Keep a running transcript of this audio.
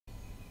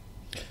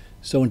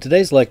So in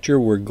today's lecture,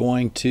 we're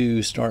going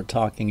to start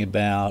talking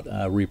about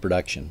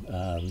reproduction,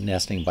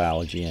 nesting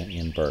biology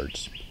in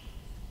birds.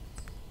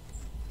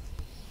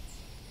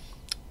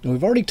 Now,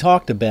 we've already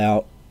talked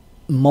about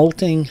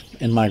molting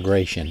and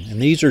migration,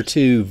 and these are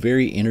two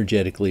very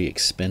energetically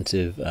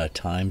expensive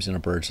times in a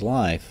bird's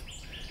life.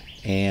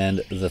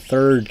 And the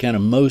third kind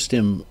of most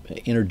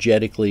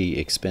energetically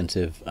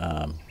expensive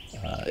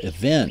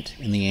event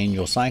in the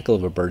annual cycle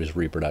of a bird is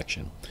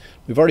reproduction.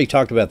 We've already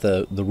talked about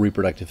the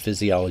reproductive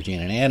physiology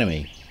and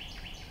anatomy,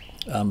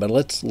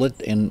 but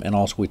and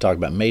also we talked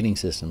about mating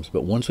systems.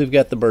 But once we've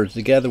got the birds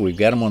together, we've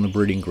got them on the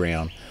breeding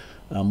ground,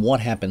 what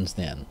happens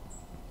then?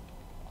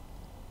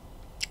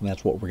 And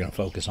that's what we're going to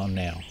focus on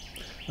now.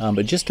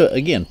 But just to,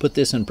 again, put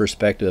this in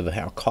perspective of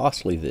how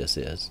costly this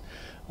is,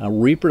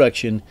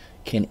 reproduction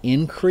can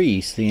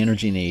increase the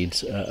energy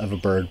needs of a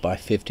bird by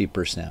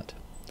 50%.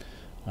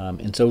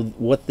 And so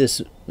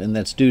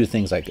that's due to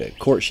things like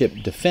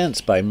courtship defense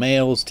by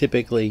males,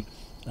 typically,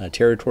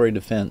 territory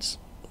defense,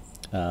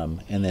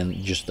 and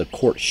then just the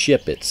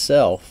courtship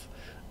itself,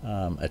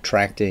 trying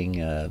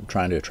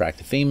to attract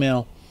the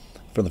female.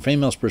 From the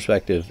female's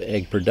perspective,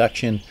 egg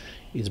production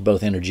is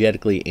both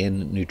energetically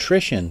and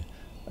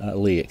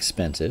nutritionally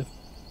expensive.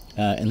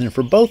 And then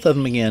for both of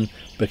them, again,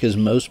 because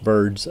most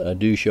birds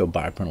do show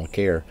biparental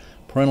care,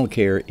 parental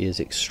care is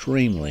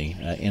extremely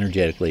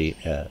energetically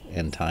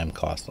and time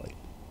costly.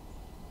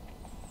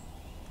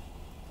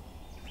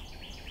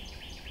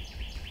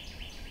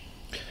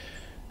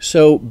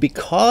 So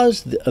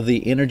because of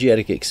the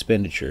energetic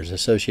expenditures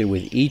associated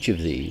with each of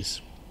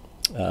these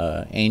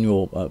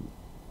annual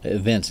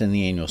events in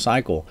the annual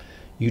cycle,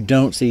 you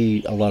don't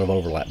see a lot of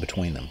overlap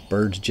between them.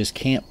 Birds just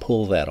can't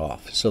pull that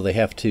off. So they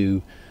have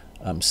to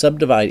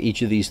subdivide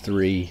each of these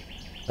three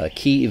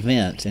key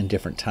events in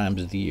different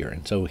times of the year.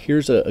 And so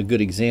here's a good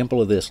example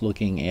of this,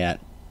 looking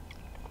at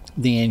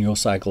the annual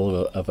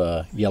cycle of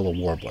a yellow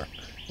warbler,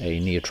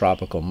 a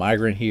neotropical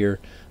migrant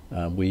here.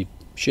 We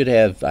should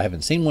have, I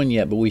haven't seen one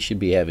yet, but we should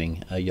be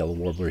having yellow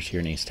warblers here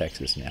in East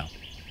Texas now.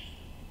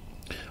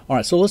 All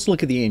right, so let's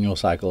look at the annual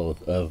cycle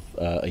of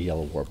a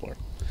yellow warbler.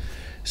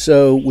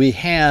 So we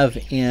have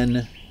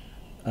in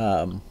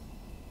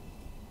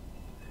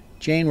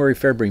January,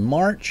 February,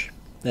 March,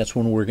 that's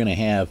when we're going to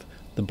have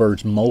the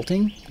birds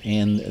molting.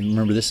 And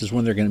remember, this is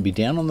when they're going to be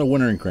down on the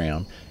wintering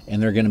ground,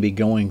 and they're going to be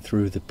going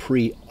through the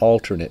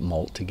pre-alternate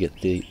molt to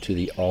get to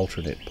the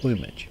alternate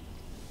plumage.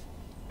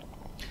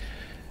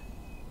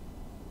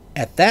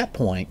 At that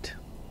point,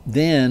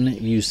 then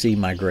you see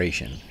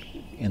migration.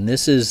 And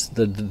this is,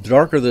 the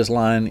darker this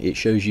line, it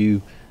shows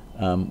you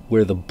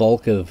where the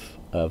bulk of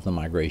the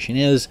migration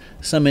is.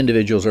 Some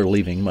individuals are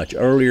leaving much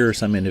earlier,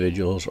 some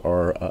individuals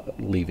are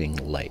leaving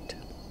late.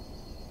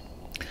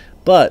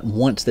 But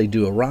once they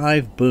do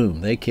arrive, boom,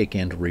 they kick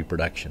into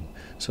reproduction.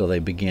 So they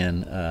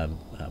begin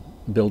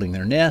building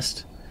their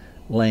nest,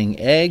 laying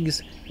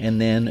eggs, and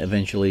then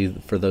eventually,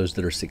 for those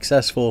that are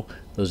successful,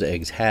 those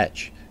eggs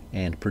hatch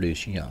and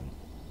produce young.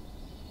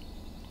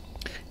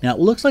 Now, it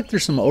looks like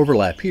there's some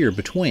overlap here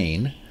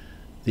between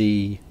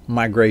the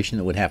migration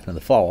that would happen in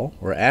the fall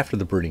or after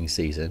the breeding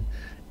season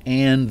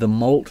and the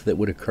molt that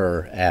would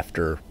occur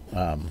after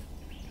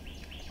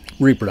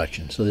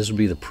reproduction. So this would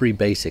be the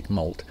pre-basic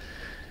molt.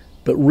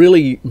 But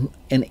really,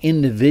 an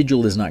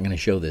individual is not going to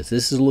show this.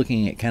 This is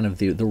looking at kind of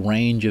the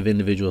range of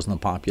individuals in the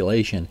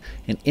population.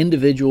 And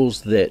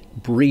individuals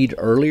that breed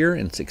earlier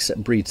and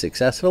breed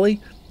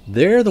successfully,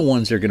 they're the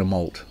ones that are going to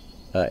molt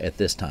at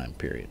this time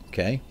period,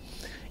 okay?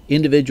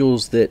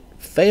 Individuals that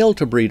fail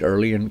to breed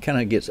early and kind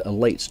of gets a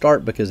late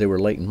start because they were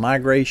late in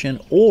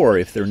migration, or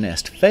if their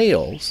nest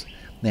fails,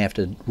 they have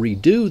to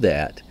redo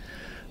that,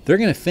 they're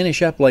going to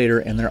finish up later,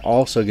 and they're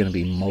also going to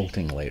be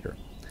molting later.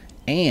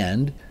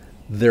 And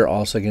they're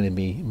also going to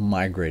be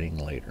migrating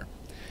later.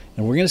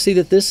 And we're going to see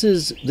that this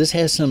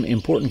has some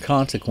important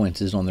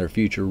consequences on their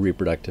future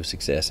reproductive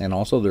success and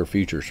also their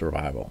future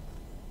survival.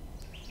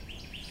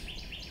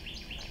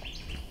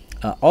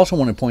 I also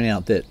want to point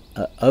out that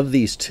of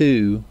these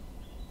two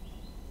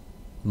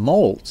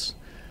molts,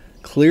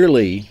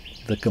 clearly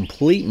the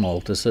complete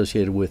molt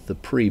associated with the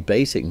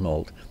pre-basic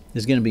molt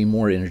is going to be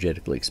more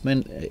energetically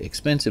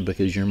expensive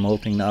because you're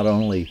molting not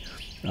only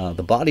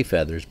the body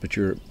feathers, but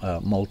you're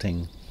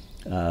molting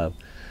the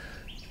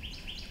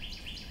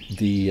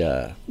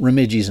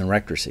remiges and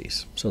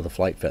rectrices, so the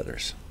flight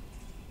feathers.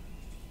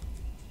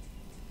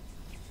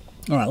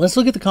 All right, let's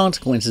look at the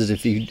consequences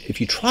if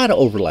you try to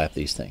overlap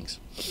these things.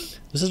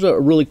 This is a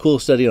really cool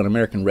study on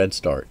American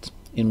redstarts,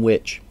 in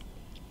which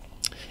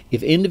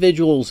if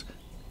individuals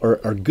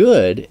are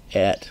good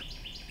at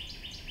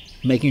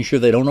making sure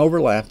they don't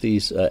overlap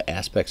these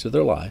aspects of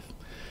their life,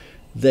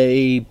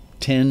 they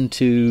tend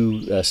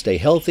to stay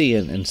healthy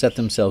and set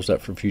themselves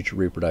up for future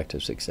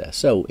reproductive success.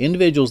 So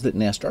individuals that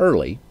nest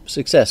early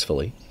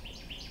successfully,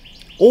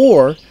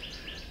 or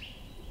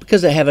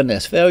because they have a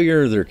nest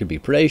failure, there could be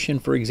predation,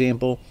 for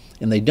example,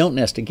 and they don't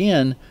nest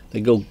again,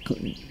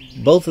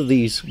 both of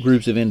these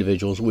groups of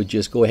individuals would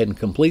just go ahead and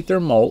complete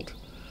their molt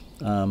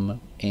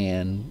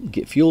and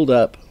get fueled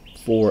up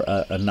for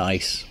a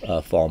nice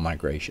fall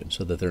migration,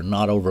 so that they're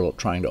not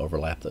trying to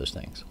overlap those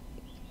things.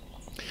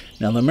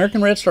 Now, the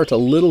American redstart's a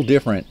little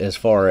different as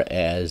far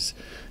as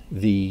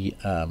the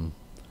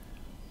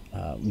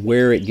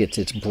where it gets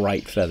its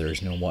bright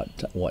feathers and in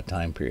what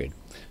time period.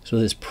 So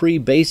this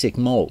pre-basic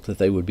molt that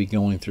they would be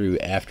going through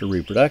after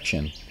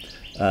reproduction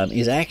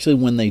is actually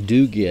when they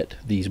do get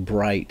these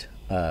bright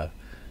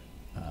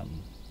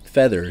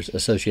feathers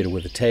associated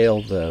with the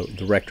tail,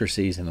 the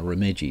rectrices, and the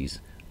remiges,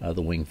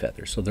 the wing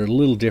feathers. So they're a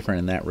little different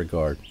in that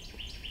regard,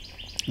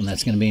 and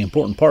that's going to be an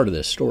important part of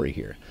this story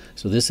here.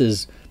 So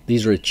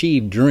these are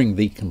achieved during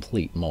the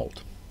complete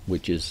molt,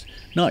 which is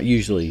not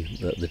usually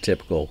the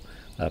typical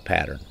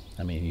pattern.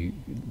 I mean,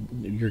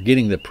 you're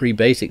getting the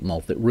pre-basic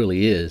molt that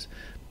really is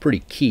pretty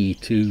key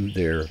to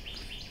their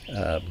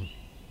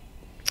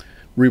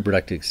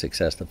reproductive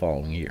success the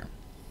following year.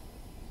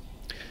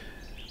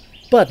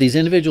 But these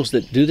individuals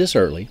that do this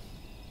early,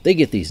 they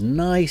get these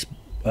nice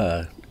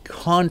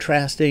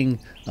contrasting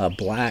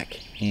black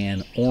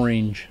and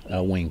orange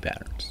wing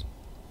patterns.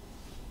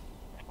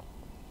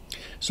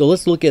 So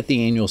let's look at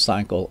the annual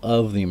cycle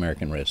of the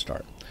American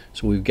redstart.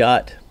 So we've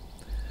got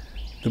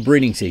the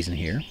breeding season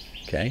here.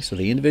 Okay, so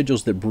the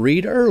individuals that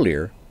breed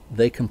earlier,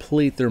 they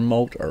complete their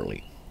molt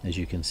early, as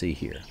you can see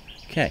here.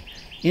 Okay,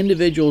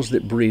 individuals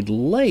that breed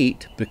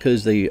late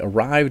because they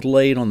arrived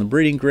late on the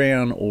breeding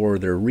ground or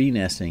they're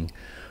re-nesting,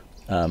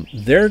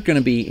 they're going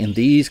to be in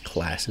these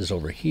classes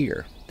over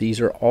here.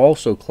 These are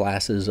also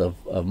classes of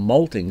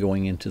molting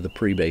going into the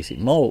pre-basic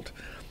molt.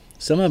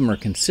 Some of them are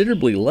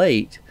considerably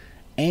late,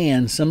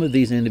 and some of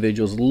these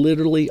individuals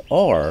literally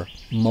are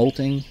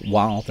molting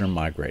while they're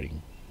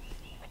migrating.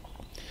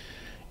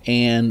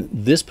 And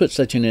this puts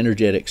such an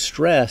energetic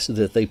stress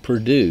that they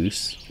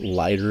produce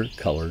lighter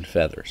colored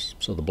feathers.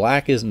 So the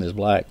black isn't as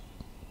black,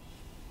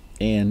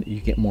 and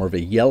you get more of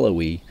a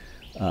yellowy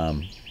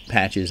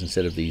patches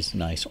instead of these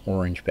nice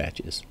orange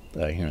patches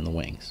here in the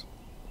wings.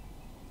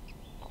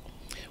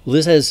 Well,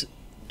 this has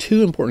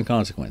two important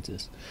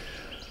consequences.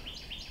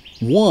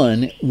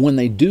 One, when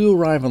they do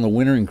arrive on the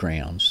wintering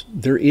grounds,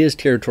 there is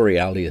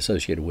territoriality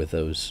associated with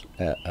those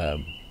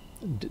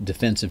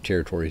defensive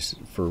territories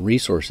for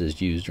resources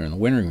used during the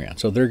wintering ground.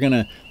 So they're going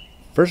to,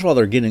 first of all,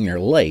 they're getting there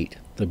late.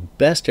 The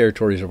best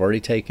territories have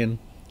been taken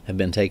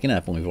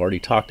up, and we've already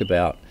talked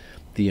about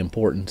the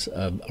importance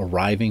of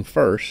arriving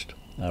first,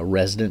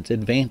 residence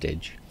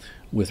advantage,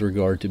 with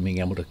regard to being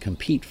able to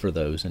compete for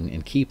those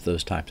and keep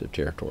those types of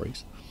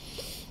territories.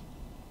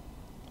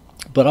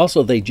 But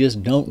also, they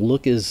just don't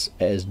look as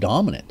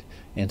dominant,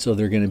 and so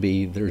they're going to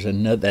be,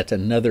 that's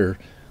another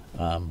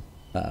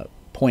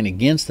point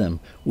against them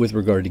with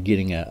regard to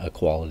getting a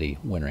quality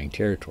wintering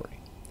territory.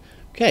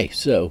 Okay,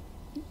 so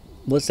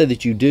let's say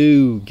that you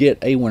do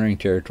get a wintering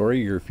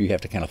territory, or if you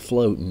have to kind of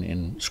float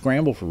and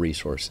scramble for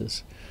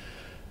resources,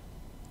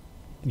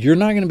 you're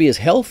not going to be as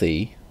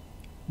healthy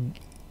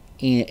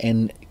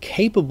and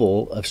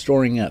capable of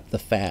storing up the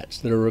fats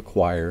that are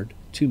required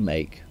to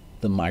make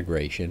the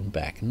migration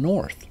back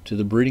north to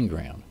the breeding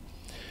ground.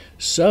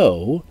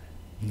 So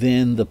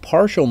then the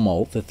partial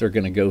molt that they're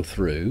going to go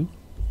through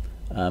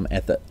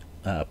at the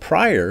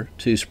prior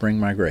to spring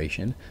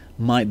migration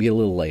might be a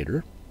little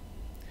later.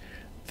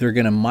 They're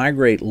going to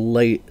migrate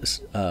later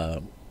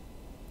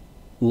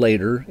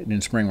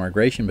in spring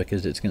migration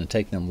because it's going to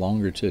take them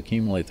longer to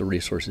accumulate the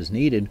resources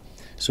needed.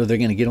 So they're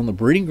going to get on the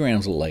breeding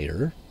grounds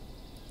later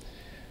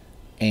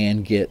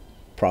and get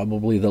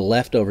probably the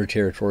leftover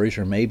territories,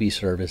 or maybe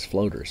serve as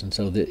floaters, and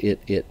so that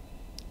it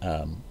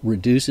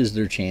reduces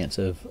their chance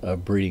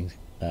of breeding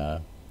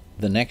the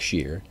next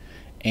year.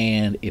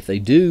 And if they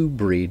do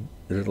breed,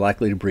 they're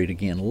likely to breed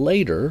again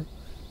later,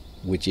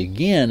 which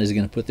again is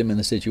going to put them in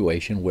the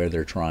situation where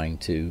they're trying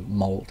to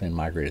molt and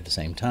migrate at the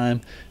same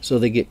time. So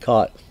they get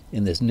caught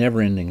in this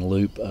never-ending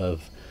loop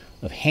of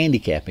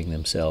handicapping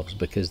themselves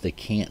because they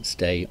can't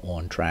stay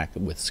on track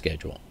with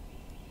schedule.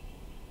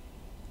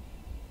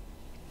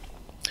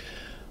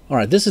 All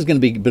right, this is going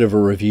to be a bit of a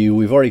review.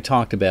 We've already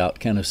talked about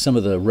kind of some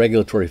of the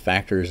regulatory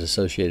factors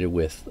associated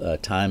with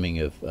timing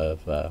of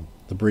the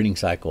breeding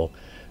cycle.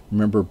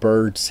 Remember,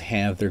 birds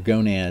have their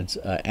gonads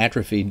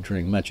atrophied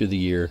during much of the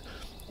year,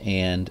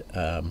 and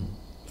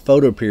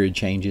photoperiod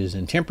changes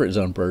in temperate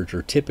zone birds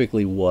are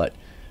typically what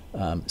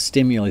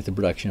stimulate the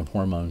production of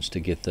hormones to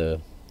get the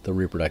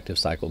reproductive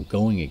cycle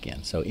going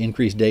again. So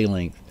increased day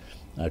length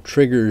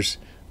triggers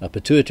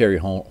pituitary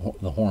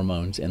the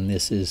hormones, and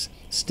this is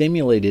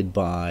stimulated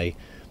by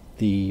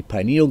the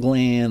pineal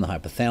gland, the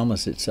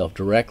hypothalamus itself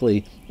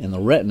directly, and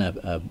the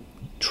retina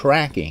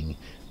tracking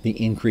the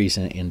increase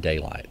in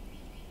daylight.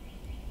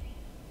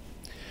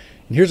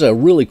 And here's a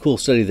really cool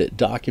study that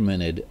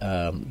documented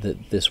that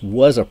this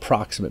was a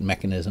proximate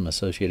mechanism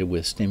associated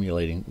with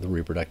stimulating the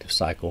reproductive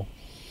cycle.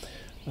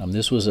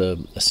 This was a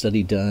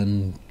study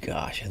done,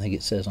 gosh, I think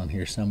it says on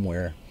here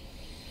somewhere.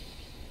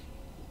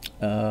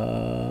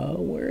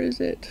 Where is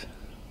it?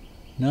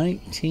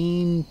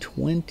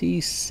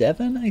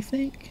 1927, I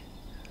think.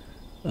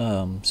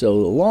 So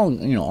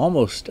long,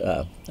 almost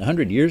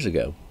 100 years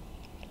ago.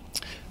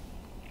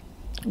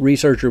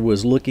 Researcher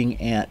was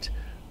looking at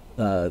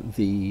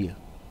the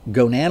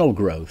gonadal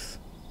growth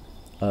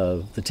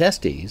of the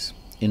testes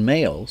in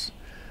males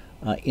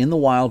in the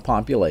wild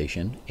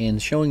population,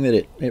 and showing that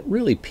it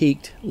really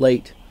peaked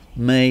late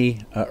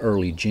May,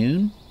 early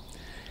June,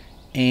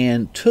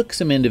 and took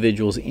some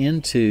individuals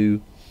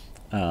into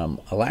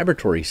a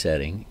laboratory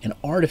setting and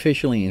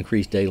artificially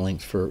increased day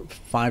lengths for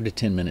 5 to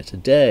 10 minutes a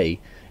day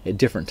at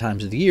different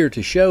times of the year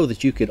to show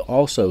that you could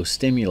also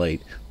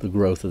stimulate the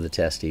growth of the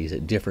testes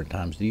at different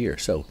times of the year.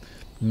 So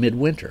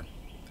midwinter,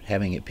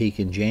 having it peak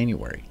in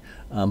January,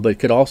 but it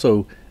could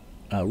also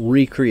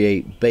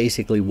recreate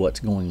basically what's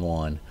going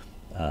on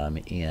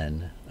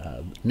in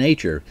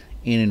nature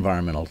in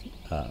environmental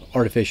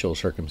artificial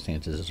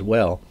circumstances as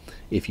well,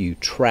 if you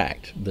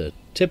tracked the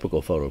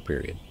typical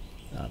photoperiod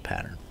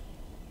pattern.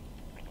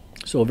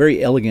 So a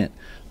very elegant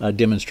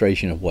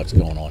demonstration of what's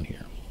going on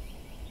here.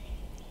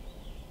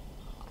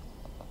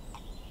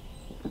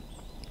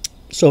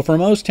 So for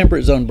most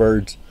temperate zone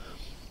birds,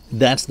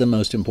 that's the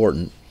most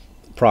important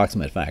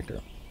proximate factor,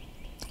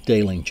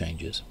 day length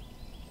changes.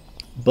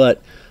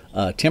 But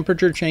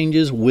temperature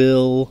changes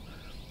will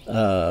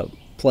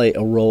play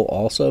a role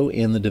also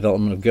in the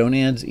development of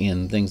gonads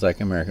in things like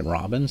American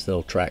robins.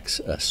 They'll track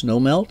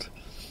snowmelt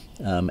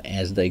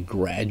as they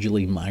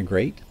gradually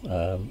migrate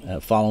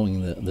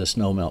following the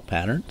snowmelt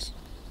patterns.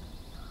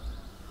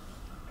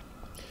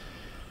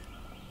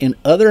 In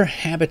other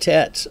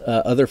habitats,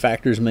 other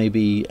factors may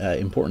be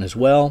important as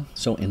well.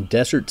 So in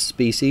desert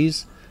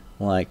species,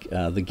 like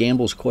the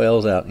Gambel's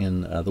quails out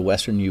in the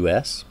western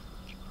U.S.,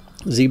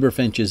 zebra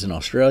finches in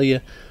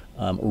Australia,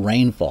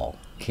 rainfall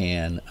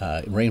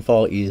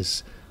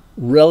is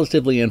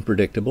relatively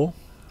unpredictable,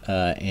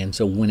 and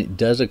so when it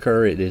does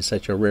occur, it is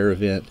such a rare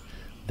event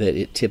that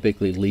it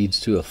typically leads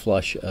to a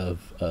flush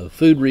of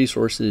food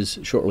resources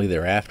shortly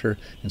thereafter,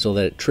 and so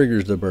that it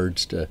triggers the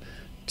birds to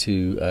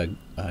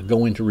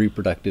go into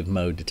reproductive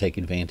mode to take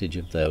advantage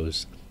of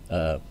those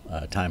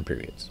time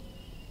periods.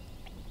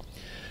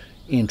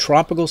 In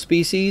tropical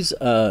species,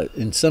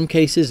 in some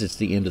cases it's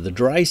the end of the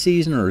dry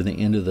season or the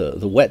end of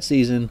the wet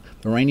season,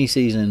 the rainy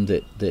season,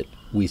 that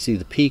we see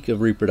the peak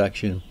of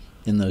reproduction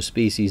in those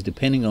species,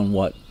 depending on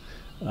what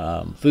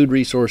food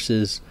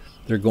resources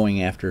they're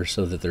going after,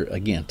 so that they're,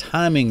 again,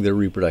 timing their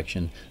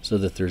reproduction so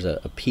that there's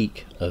a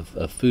peak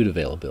of food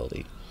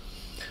availability.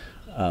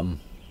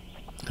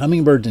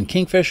 Hummingbirds and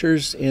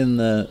kingfishers in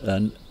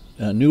the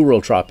New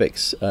World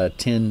tropics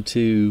tend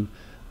to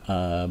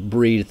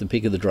breed at the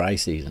peak of the dry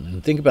season.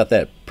 And think about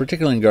that,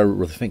 particularly in regard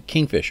with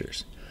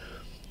kingfishers.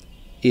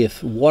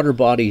 If water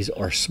bodies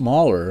are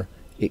smaller,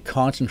 it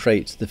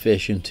concentrates the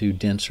fish into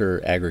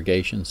denser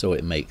aggregation, so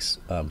it makes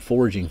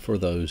foraging for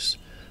those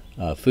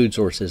food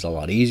sources a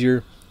lot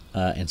easier.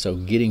 And so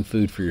getting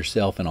food for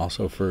yourself and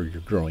also for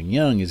your growing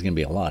young is going to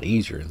be a lot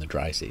easier in the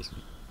dry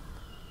season.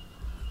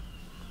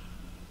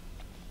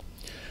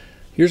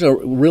 Here's a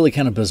really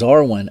kind of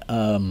bizarre one.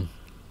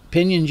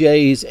 Pinion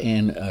jays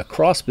and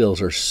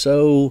crossbills are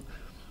so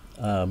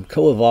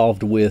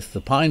co-evolved with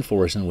the pine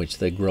forest in which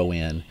they grow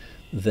in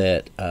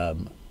that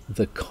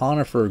the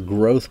conifer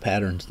growth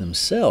patterns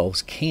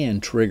themselves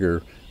can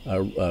trigger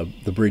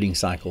the breeding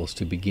cycles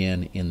to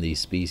begin in these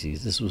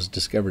species. This was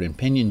discovered in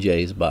pinion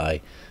jays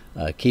by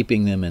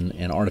keeping them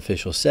in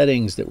artificial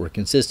settings that were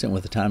consistent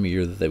with the time of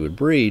year that they would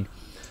breed,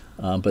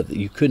 but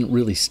you couldn't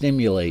really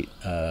stimulate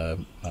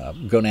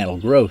gonadal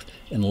growth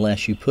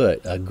unless you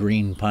put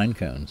green pine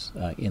cones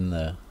in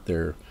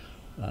their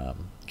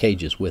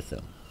cages with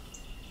them.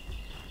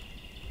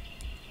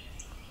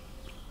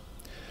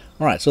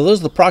 All right, so those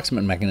are the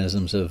proximate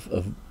mechanisms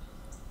of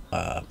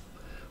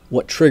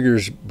what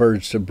triggers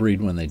birds to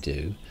breed when they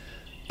do.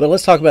 But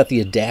let's talk about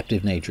the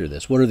adaptive nature of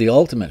this. What are the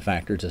ultimate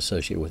factors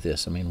associated with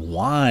this? I mean,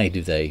 why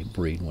do they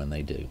breed when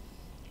they do?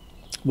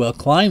 Well,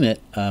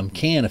 climate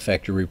can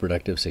affect your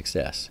reproductive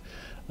success.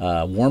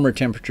 Warmer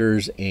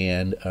temperatures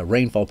and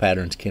rainfall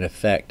patterns can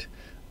affect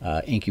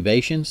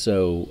incubation,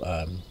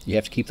 so you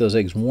have to keep those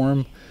eggs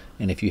warm.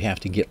 And if you have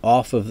to get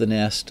off of the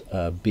nest,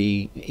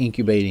 be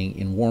incubating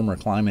in warmer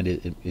climate,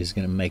 it is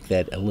going to make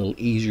that a little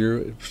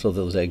easier so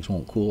those eggs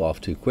won't cool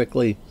off too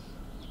quickly.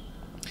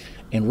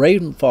 And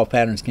rainfall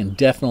patterns can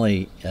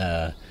definitely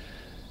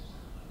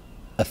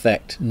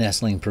affect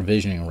nestling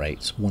provisioning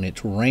rates. When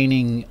it's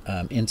raining,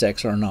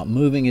 insects are not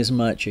moving as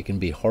much. It can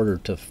be harder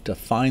to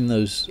find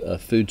those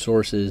food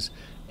sources,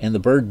 and the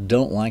birds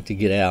don't like to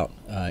get out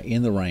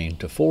in the rain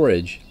to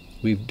forage.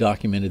 We've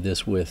documented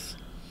this with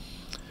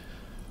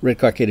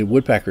red-cockaded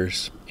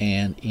woodpeckers,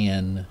 and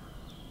in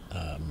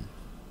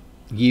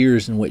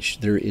years in which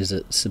there is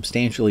a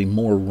substantially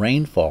more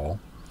rainfall,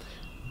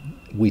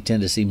 we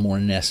tend to see more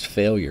nest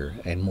failure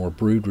and more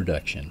brood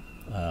reduction.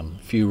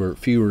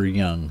 Fewer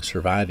young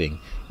surviving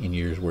in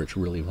years where it's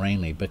really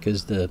rainy,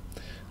 because the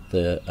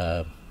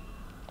birds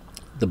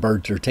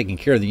that are taking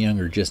care of the young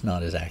are just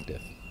not as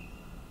active.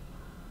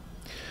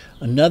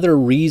 Another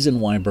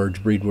reason why birds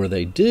breed where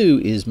they do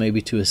is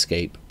maybe to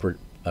escape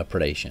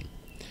predation.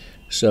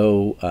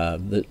 So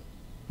the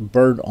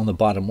bird on the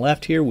bottom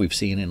left here we've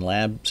seen in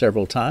lab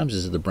several times.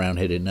 This is the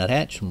brown-headed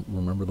nuthatch.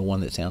 Remember the one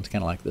that sounds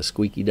kind of like the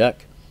squeaky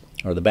duck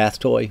or the bath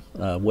toy,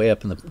 way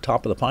up in the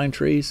top of the pine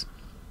trees,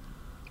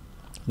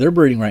 they're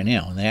breeding right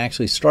now, and they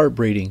actually start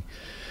breeding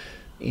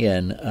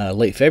in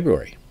late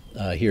February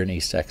here in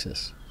East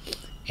Texas.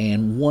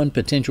 And one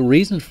potential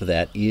reason for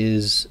that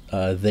is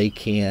they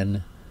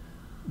can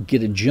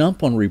get a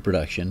jump on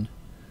reproduction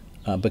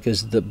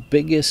because the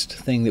biggest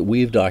thing that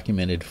we've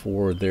documented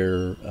for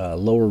their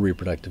lower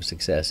reproductive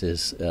success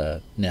is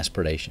nest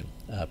predation,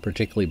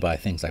 particularly by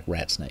things like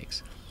rat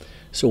snakes.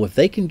 So if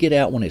they can get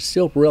out when it's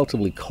still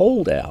relatively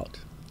cold out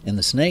and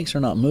the snakes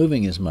are not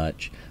moving as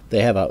much,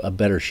 they have a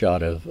better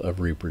shot of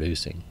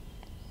reproducing.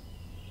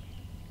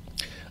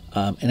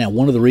 And now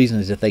one of the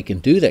reasons that they can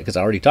do that, because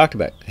I already talked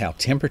about how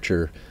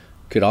temperature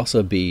could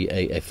also be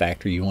a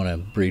factor you want to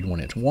breed when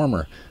it's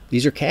warmer.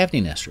 These are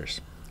cavity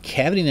nesters.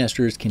 Cavity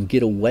nesters can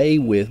get away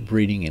with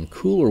breeding in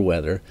cooler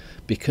weather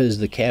because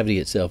the cavity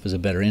itself is a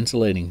better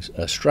insulating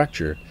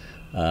structure,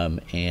 so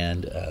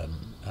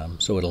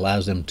it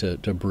allows them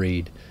to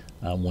breed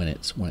when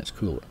it's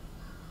cooler.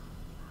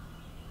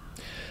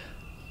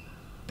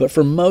 But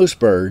for most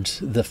birds,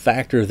 the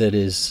factor that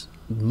is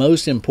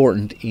most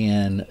important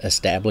in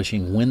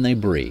establishing when they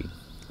breed,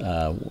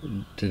 to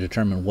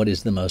determine what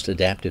is the most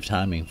adaptive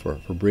timing for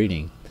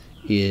breeding,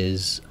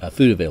 is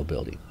food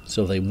availability.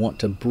 So they want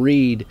to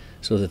breed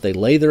so that they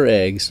lay their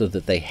eggs, so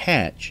that they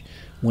hatch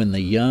when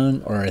the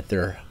young are at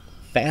their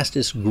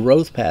fastest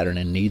growth pattern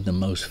and need the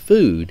most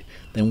food.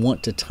 They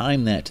want to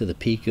time that to the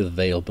peak of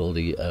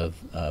availability of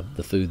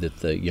the food that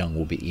the young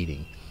will be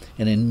eating.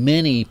 And in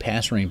many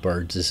passerine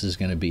birds, this is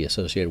going to be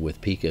associated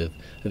with peak of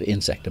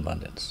insect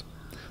abundance,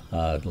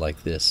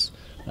 like this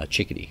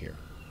chickadee here.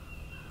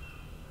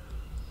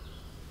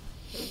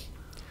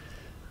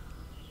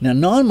 Now,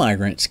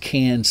 non-migrants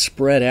can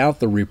spread out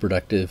the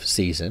reproductive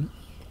season.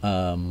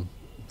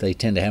 They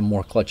tend to have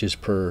more clutches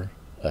per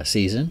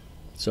season.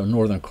 So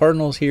northern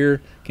cardinals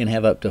here can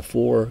have up to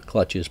 4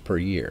 clutches per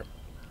year.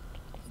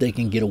 They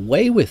can get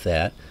away with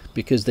that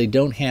because they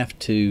don't have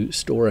to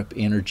store up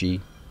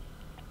energy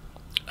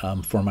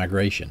for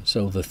migration.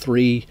 So the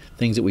 3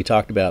 things that we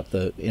talked about,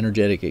 the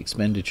energetic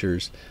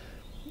expenditures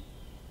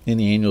in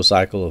the annual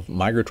cycle of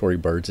migratory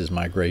birds, is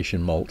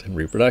migration, molt, and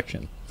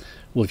reproduction.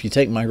 Well, if you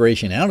take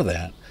migration out of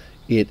that,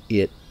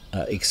 it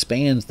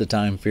expands the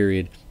time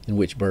period in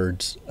which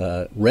birds,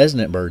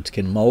 resident birds,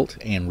 can molt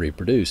and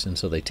reproduce, and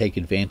so they take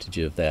advantage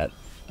of that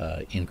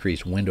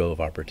increased window of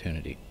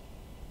opportunity.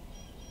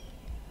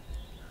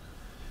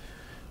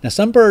 Now,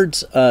 some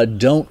birds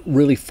don't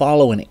really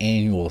follow an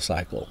annual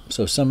cycle.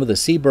 So some of the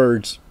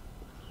seabirds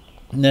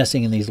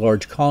nesting in these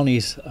large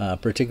colonies,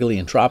 particularly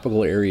in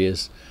tropical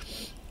areas,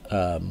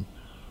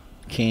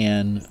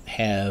 can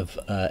have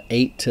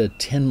 8 to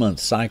 10 month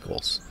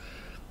cycles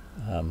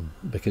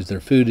because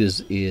their food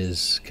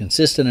is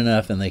consistent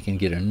enough and they can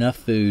get enough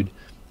food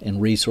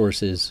and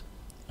resources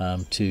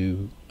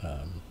to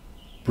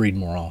breed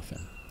more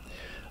often.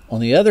 On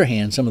the other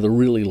hand, some of the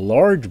really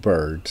large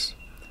birds,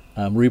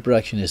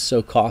 reproduction is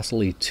so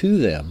costly to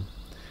them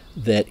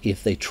that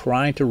if they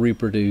try to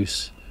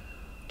reproduce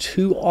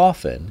too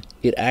often,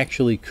 it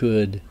actually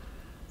could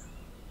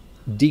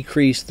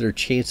decrease their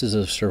chances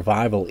of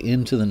survival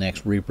into the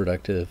next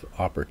reproductive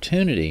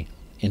opportunity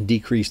and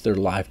decrease their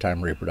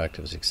lifetime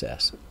reproductive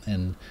success.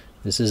 And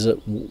this is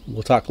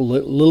we'll talk a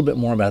little bit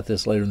more about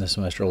this later in the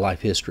semester,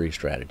 life history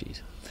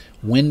strategies.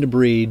 When to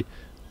breed,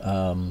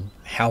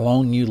 how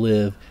long you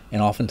live,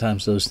 and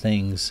oftentimes those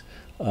things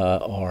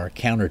are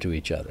counter to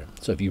each other.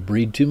 So if you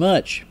breed too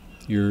much,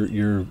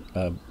 you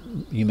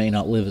may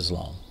not live as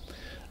long.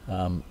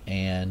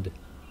 And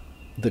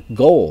the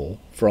goal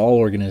for all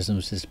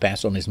organisms is to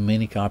pass on as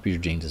many copies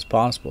of genes as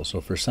possible.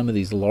 So for some of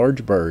these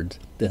large birds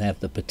that have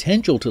the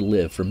potential to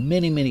live for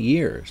many, many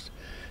years,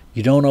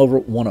 you don't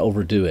want to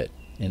overdo it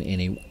in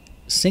any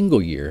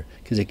single year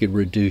because it could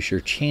reduce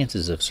your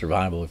chances of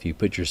survival if you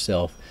put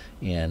yourself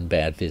in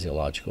bad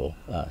physiological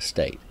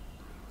state.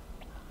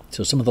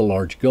 So some of the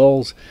large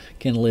gulls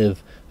can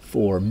live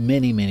for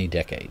many, many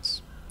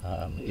decades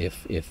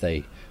if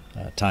they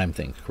time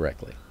things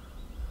correctly.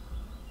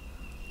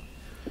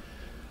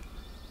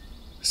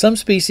 Some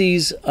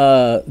species,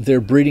 their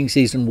breeding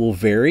season will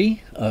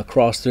vary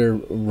across their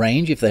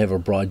range if they have a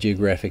broad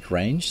geographic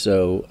range.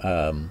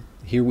 So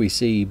here we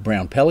see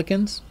brown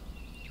pelicans.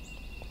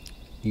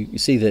 You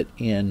see that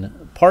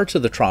in parts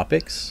of the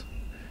tropics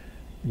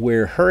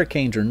where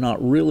hurricanes are not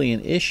really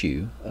an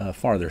issue,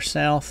 farther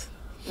south,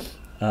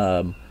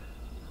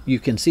 you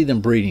can see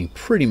them breeding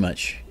pretty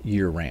much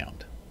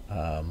year-round.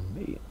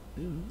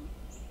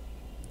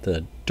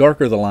 The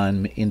darker the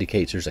line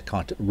indicates there's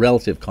a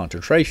relative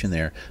concentration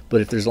there, but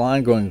if there's a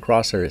line going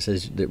across there, it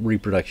says that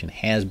reproduction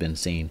has been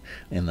seen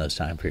in those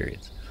time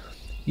periods.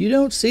 You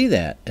don't see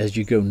that as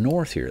you go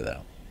north here,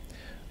 though.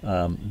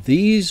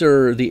 These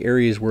are the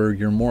areas where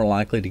you're more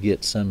likely to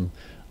get some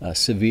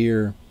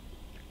severe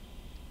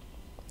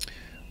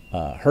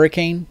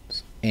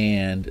hurricanes,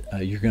 and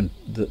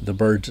the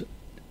birds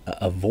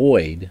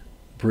avoid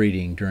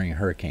breeding during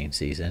hurricane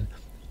season.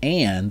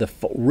 And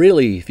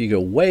really, if you go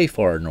way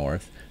far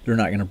north, they're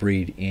not going to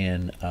breed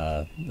in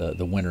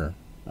the winter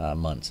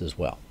months as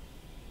well.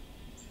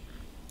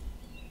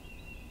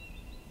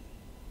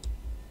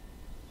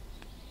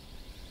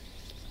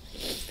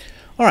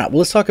 All right, well,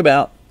 let's talk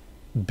about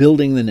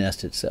building the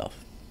nest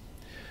itself.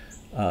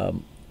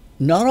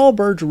 Not all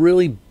birds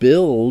really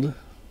build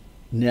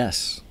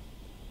nests.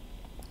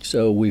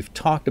 So we've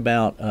talked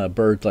about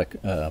birds like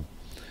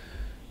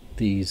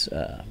these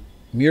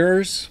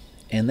murres,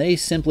 and they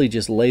simply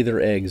just lay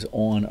their eggs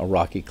on a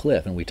rocky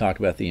cliff. And we talked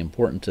about the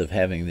importance of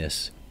having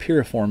this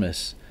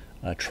piriformis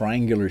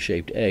triangular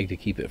shaped egg to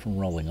keep it from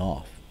rolling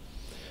off.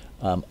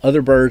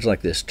 Other birds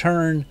like this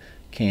tern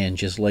can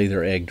just lay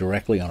their egg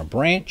directly on a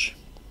branch.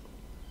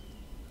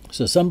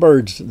 So some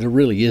birds, there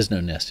really is no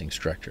nesting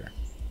structure.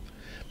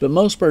 But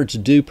most birds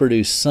do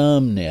produce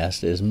some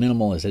nest, as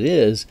minimal as it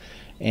is,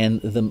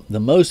 and the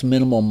most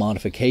minimal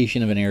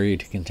modification of an area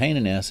to contain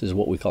a nest is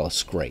what we call a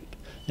scrape.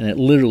 And it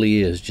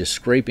literally is just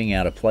scraping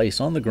out a place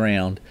on the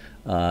ground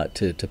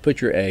to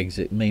put your eggs.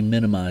 It may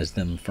minimize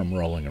them from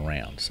rolling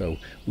around. So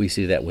we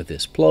see that with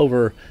this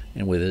plover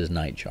and with this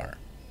nightjar.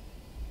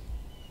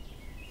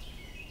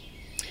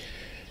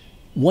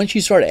 Once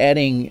you start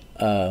adding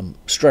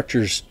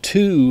structures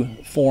to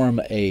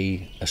form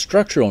a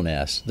structural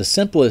nest, the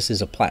simplest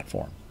is a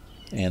platform.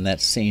 And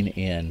that's seen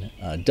in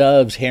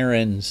doves,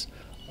 herons.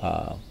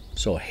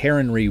 So a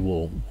heronry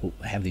will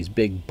have these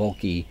big,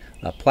 bulky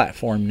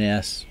platform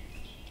nests.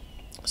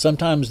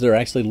 Sometimes they're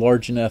actually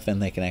large enough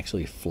and they can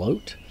actually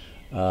float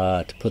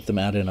to put them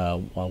out in a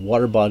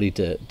water body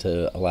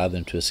to allow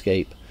them to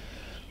escape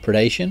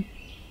predation.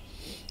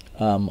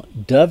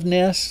 Dove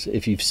nests,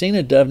 if you've seen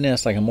a dove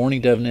nest, like a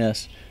mourning dove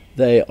nest,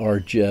 they are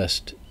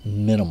just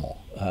minimal.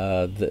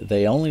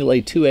 They only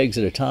lay 2 eggs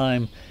at a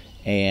time,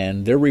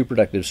 and their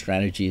reproductive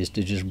strategy is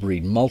to just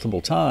breed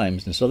multiple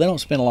times, and so they don't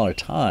spend a lot of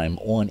time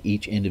on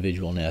each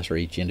individual nest or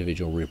each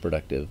individual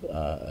reproductive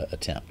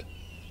attempt.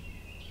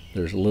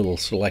 There's a little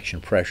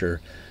selection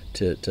pressure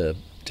to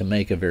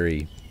make a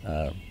very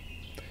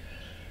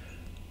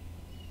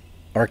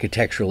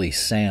architecturally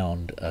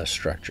sound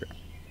structure.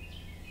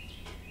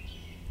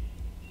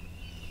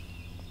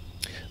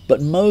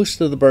 But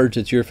most of the birds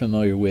that you're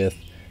familiar with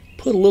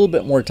put a little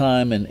bit more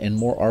time and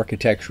more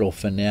architectural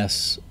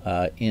finesse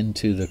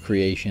into the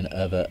creation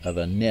of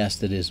a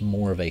nest that is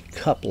more of a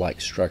cup-like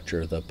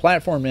structure. The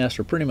platform nests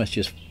are pretty much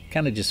just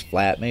kind of just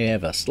flat, maybe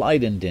have a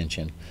slight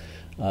indentation,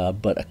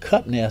 but a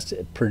cup nest,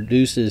 it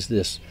produces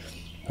this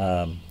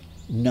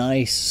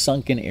nice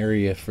sunken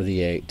area for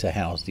the egg to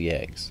house the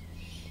eggs.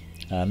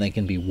 They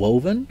can be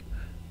woven,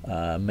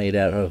 made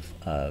out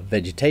of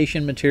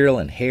vegetation material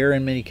and hair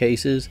in many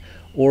cases,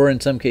 or in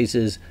some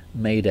cases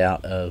made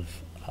out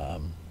of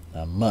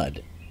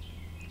mud.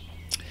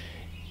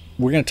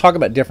 We're going to talk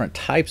about different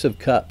types of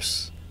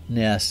cups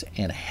nests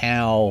and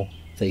how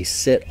they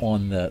sit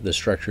on the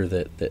structure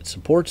that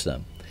supports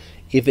them.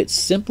 If it's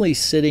simply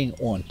sitting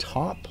on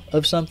top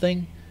of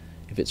something,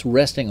 if it's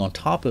resting on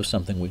top of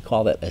something, we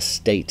call that a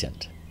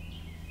statent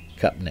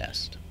cup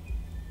nest.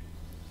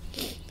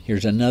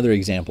 Here's another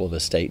example of a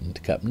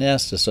statent cup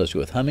nest associated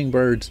with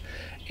hummingbirds.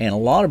 And a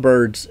lot of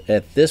birds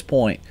at this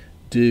point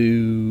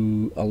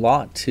do a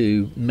lot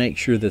to make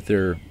sure that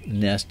their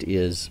nest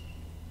is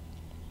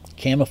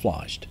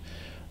camouflaged.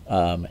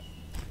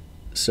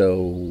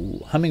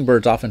 So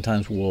hummingbirds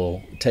oftentimes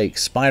will take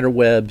spider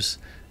webs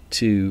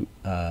to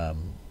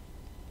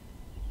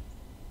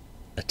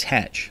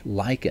attach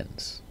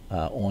lichens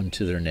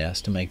onto their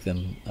nest to make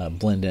them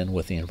blend in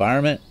with the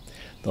environment.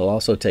 They'll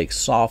also take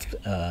soft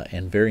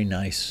and very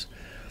nice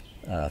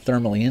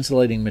thermally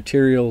insulating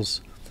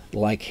materials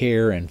like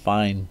hair and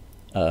fine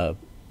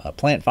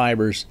plant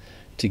fibers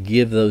to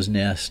give those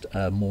nests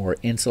more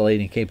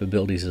insulating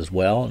capabilities as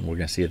well. And we're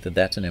going to see that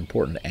that's an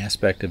important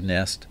aspect of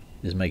nest,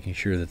 is making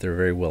sure that they're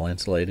very well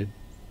insulated.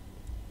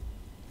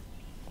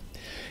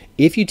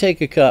 If you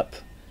take a cup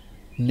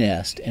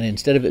nest and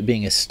instead of it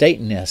being a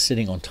statent nest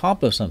sitting on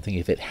top of something,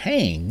 if it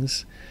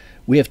hangs,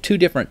 we have 2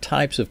 different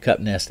types of cup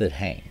nests that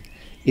hang.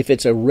 If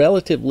it's a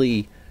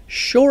relatively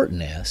short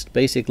nest,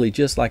 basically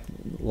just like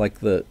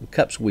the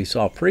cups we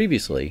saw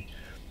previously,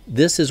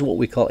 this is what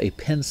we call a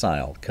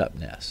pensile cup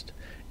nest.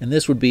 And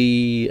this would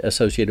be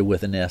associated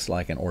with a nest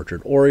like an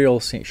orchard oriole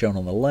shown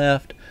on the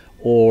left,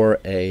 or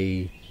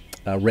a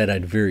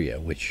red-eyed vireo,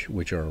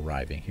 which are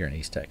arriving here in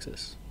East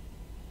Texas.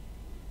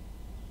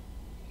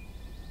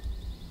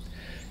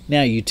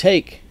 Now you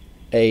take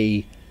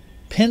a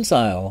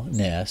pensile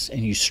nest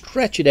and you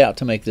stretch it out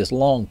to make this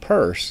long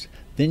purse,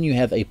 then you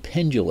have a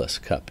pendulous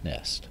cup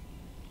nest.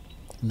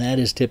 And that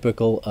is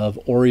typical of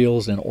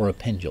orioles and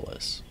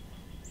oripendulus.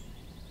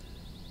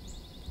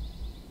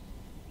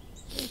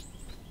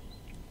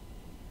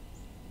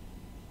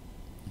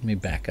 Let me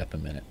back up a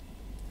minute.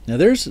 Now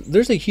there's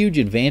a huge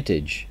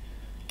advantage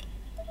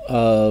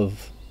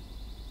of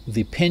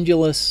the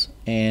pendulous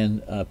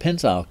and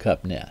pensile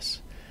cup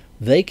nests.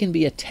 They can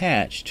be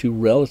attached to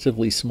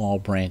relatively small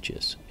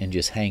branches and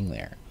just hang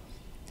there.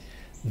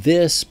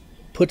 This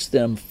puts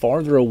them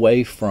farther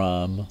away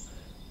from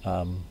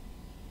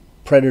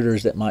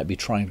predators that might be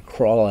trying to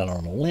crawl out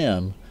on a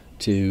limb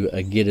to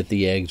get at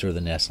the eggs or the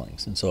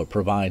nestlings. And so it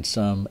provides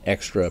some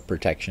extra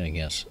protection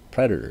against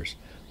predators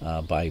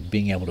by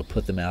being able to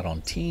put them out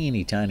on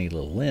teeny tiny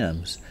little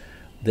limbs.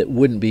 that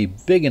wouldn't be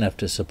big enough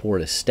to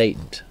support a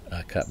statent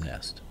cup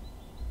nest.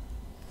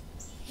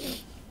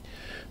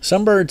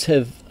 Some birds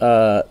have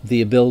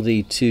the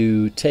ability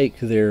to take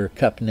their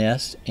cup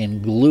nest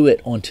and glue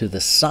it onto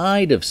the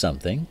side of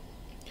something.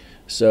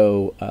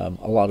 So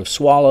a lot of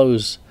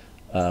swallows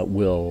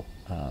will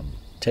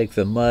take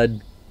the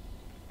mud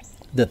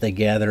that they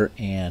gather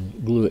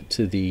and glue it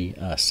to the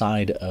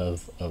side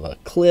of a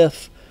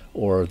cliff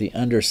or the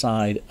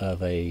underside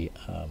of a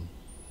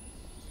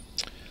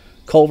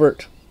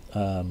culvert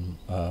of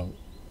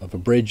a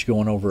bridge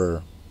going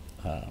over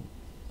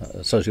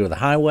associated with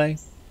a highway.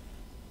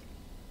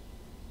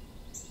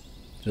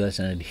 So that's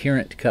an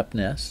adherent cup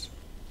nest.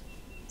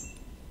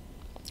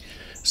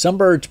 Some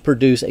birds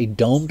produce a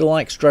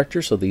domed-like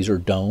structure, so these are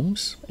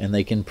domes, and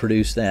they can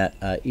produce that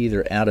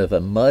either out of a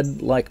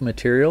mud-like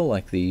material,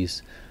 like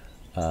these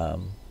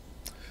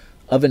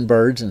oven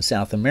birds in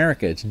South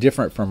America. It's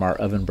different from our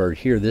oven bird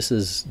here. This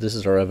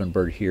is our oven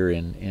bird here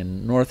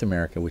in North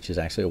America, which is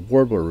actually a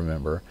warbler,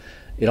 remember.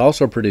 It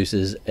also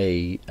produces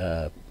a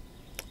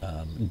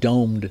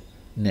domed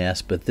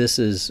nest, but this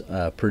is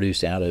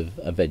produced out of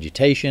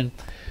vegetation,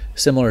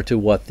 similar to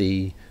what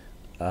the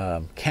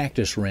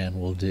cactus wren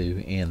will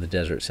do in the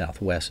desert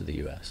southwest of the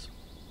U.S.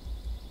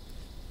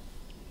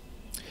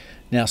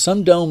 Now,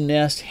 some dome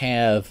nests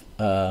have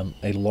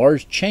a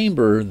large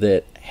chamber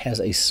that has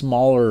a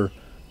smaller,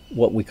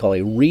 what we call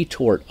a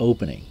retort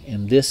opening,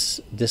 and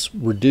this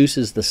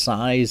reduces the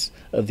size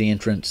of the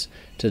entrance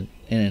in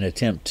an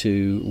attempt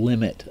to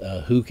limit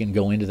who can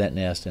go into that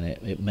nest, and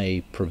it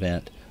may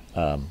prevent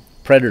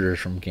predators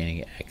from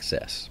gaining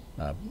access.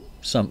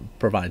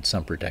 Provide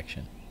some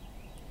protection.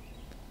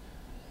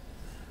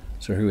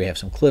 So here we have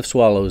some cliff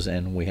swallows,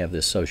 and we have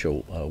this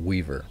social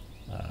weaver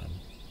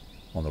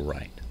on the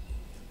right.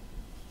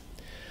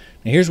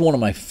 Now here's one of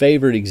my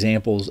favorite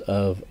examples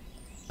of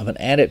an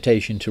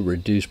adaptation to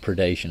reduce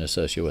predation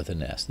associated with a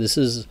nest. This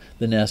is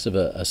the nest of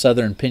a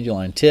southern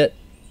pinguine tit.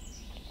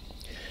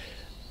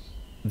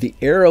 The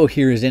arrow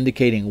here is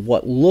indicating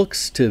what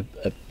looks to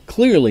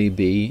clearly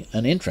be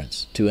an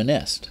entrance to a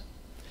nest.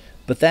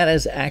 But that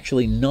is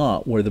actually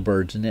not where the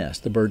birds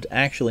nest. The birds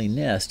actually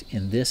nest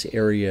in this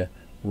area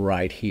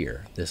right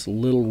here. This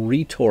little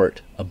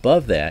retort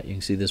above that, you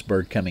can see this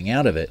bird coming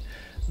out of it,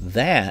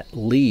 that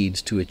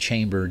leads to a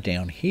chamber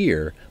down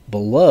here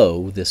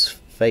below this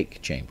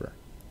fake chamber.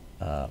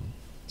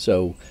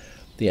 So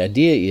the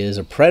idea is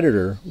a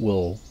predator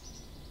will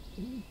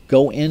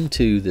go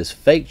into this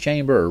fake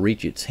chamber or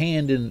reach its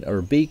hand in,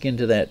 or beak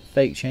into that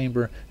fake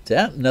chamber,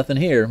 say, nothing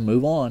here,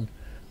 move on.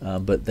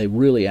 But they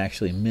really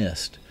actually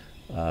missed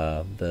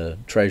the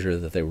treasure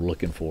that they were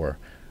looking for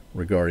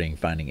regarding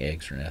finding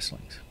eggs or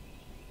nestlings.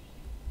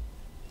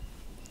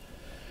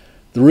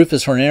 The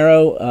Rufous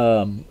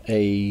hornero,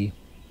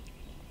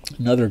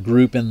 another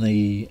group in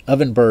the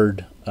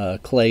ovenbird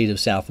clade of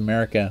South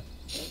America,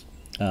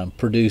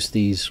 produce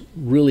these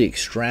really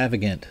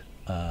extravagant,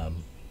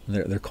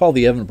 they're called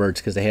the ovenbirds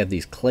because they have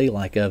these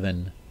clay-like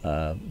oven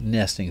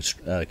nesting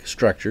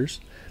structures,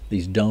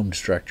 these domed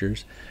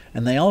structures,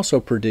 and they also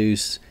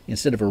produce,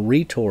 instead of a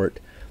retort,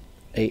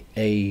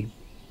 a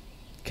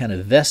kind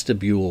of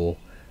vestibule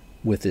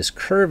with this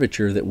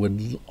curvature that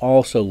would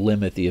also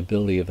limit the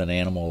ability of an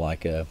animal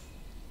like a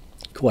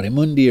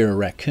coatimundi or a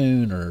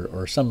raccoon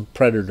or some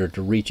predator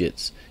to reach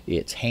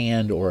its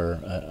hand, or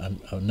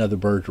another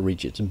bird to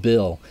reach its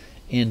bill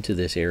into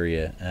this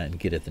area and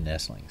get at the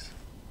nestlings.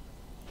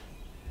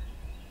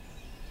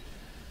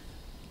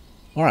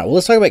 All right, well,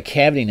 let's talk about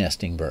cavity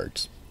nesting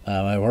birds.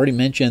 I've already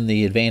mentioned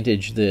the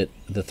advantage, the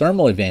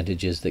thermal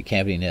advantages that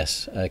cavity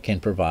nests can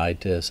provide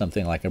to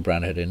something like a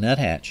brown-headed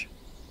nuthatch.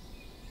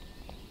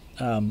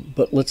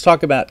 But let's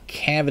talk about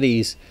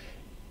cavities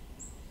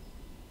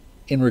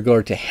in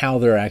regard to how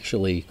they're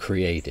actually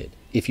created.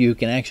 If you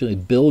can actually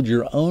build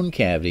your own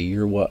cavity,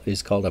 you're what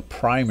is called a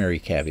primary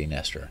cavity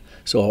nester.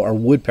 So our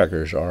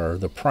woodpeckers are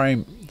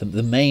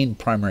the main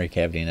primary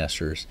cavity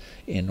nesters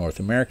in North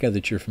America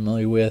that you're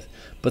familiar with.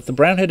 But the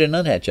brown-headed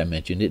nuthatch I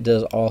mentioned, it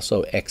does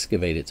also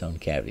excavate its own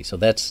cavity. So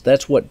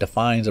that's what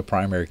defines a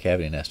primary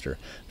cavity nester.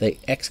 They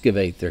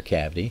excavate their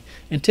cavity,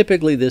 and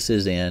typically this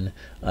is in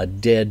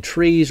dead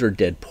trees or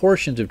dead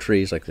portions of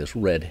trees, like this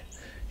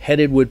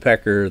red-headed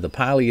woodpecker, the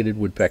pileated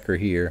woodpecker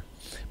here.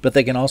 But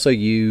they can also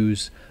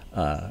use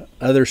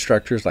other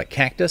structures like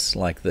cactus,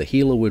 like the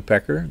Gila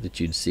woodpecker that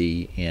you'd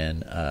see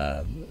in,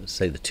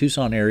 say, the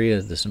Tucson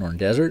area, the Sonoran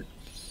Desert.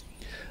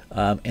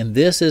 And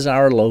this is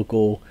our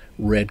local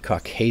red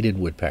cockaded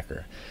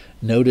woodpecker.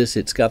 Notice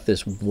it's got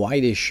this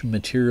whitish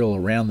material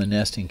around the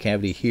nesting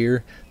cavity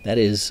here. That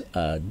is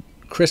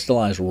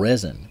crystallized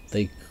resin.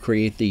 They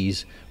create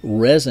these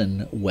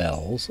resin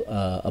wells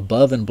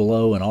above and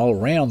below and all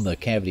around the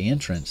cavity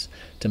entrance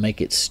to make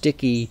it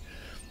sticky,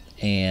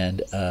 and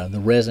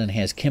the resin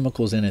has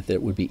chemicals in it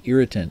that would be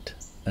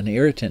an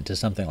irritant to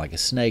something like a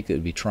snake that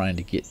would be trying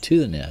to get to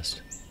the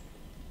nest.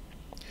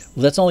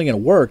 Well, that's only going to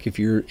work if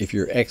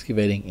you're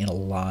excavating in a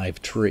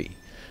live tree.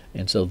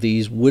 And so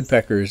these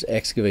woodpeckers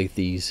excavate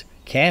these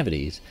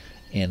cavities,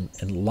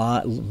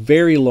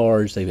 very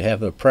large. They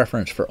have a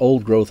preference for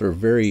old growth or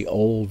very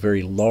old,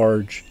 very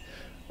large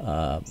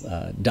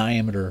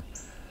diameter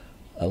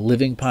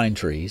living pine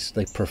trees.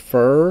 They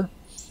prefer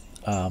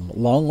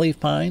longleaf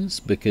pines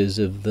because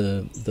of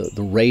the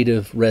rate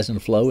of resin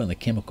flow and the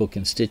chemical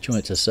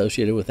constituents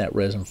associated with that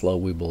resin flow,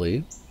 we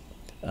believe.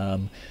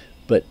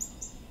 But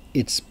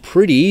it's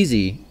pretty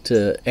easy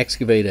to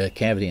excavate a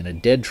cavity in a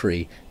dead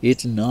tree.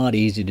 It's not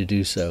easy to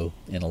do so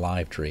in a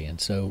live tree. And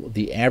so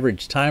the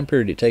average time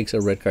period it takes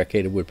a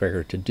red-cockaded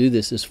woodpecker to do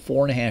this is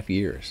 4.5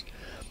 years.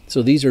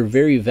 So these are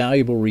very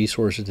valuable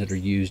resources that are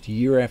used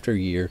year after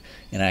year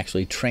and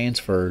actually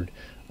transferred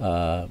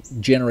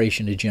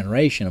generation to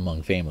generation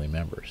among family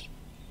members.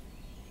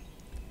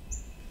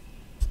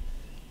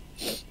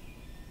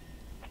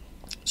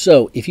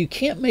 So if you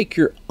can't make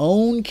your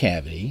own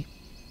cavity,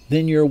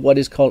 then you're what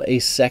is called a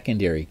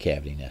secondary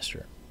cavity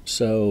nester.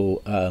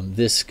 So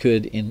this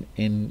could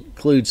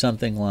include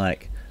something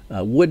like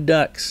wood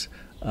ducks,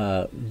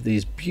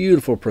 these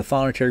beautiful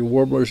prothonotary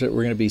warblers that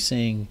we're going to be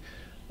seeing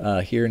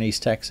here in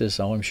East Texas.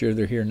 Oh, I'm sure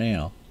they're here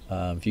now.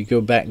 If you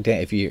go back down,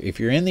 if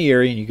you're in the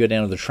area and you go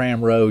down to the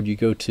tram road, you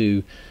go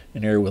to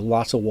an area with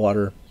lots of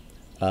water,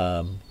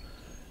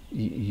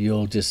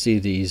 you'll just see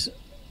these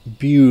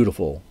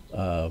beautiful,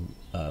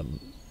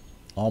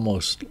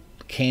 almost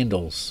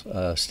candles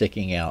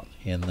sticking out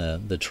in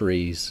the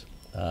trees,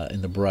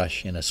 in the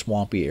brush, in a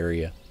swampy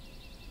area.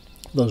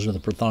 Those are the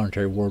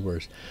prothonotary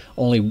warblers.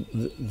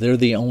 They're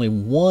the only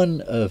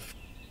one of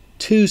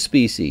two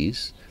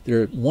species.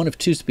 They're one of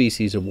two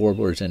species of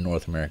warblers in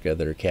North America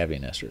that are cavity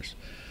nesters.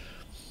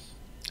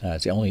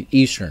 It's the only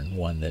eastern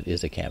one that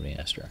is a cavity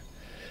nester.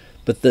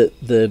 But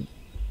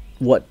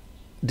what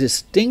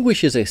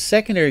distinguishes a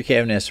secondary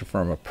cavity nester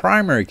from a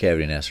primary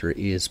cavity nester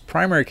is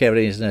primary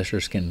cavity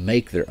nesters can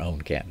make their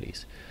own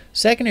cavities.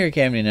 Secondary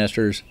cavity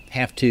nesters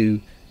have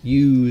to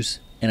use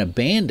an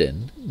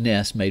abandoned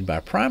nest made by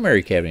a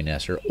primary cavity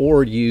nester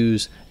or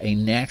use a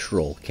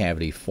natural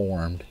cavity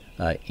formed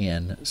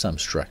in some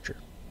structure.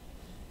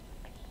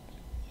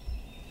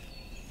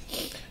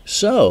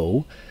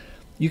 So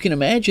you can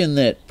imagine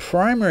that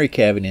primary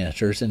cavity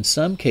nesters in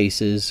some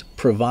cases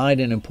provide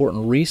an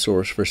important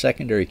resource for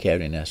secondary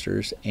cavity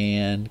nesters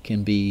and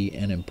can be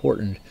an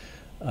important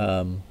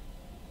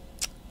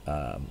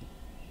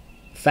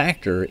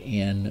factor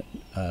in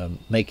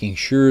making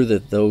sure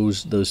that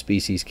those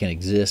species can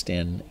exist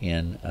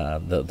in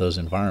those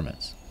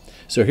environments.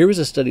 So here was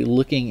a study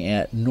looking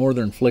at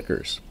northern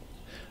flickers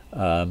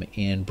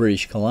in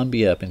British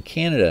Columbia up in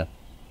Canada,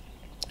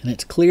 and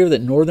it's clear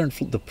that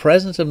the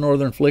presence of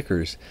northern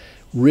flickers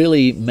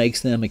really makes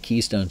them a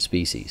keystone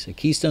species. A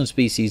keystone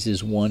species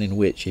is one in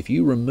which if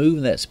you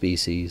remove that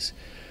species,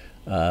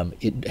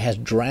 it has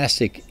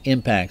drastic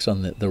impacts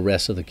on the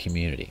rest of the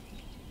community.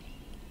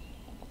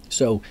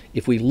 So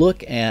if we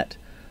look at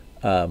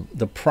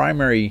the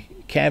primary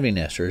cavity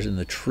nesters and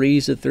the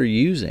trees that they're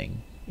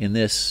using in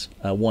this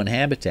one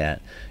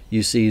habitat,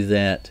 you see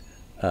that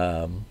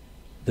the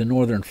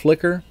northern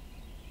flicker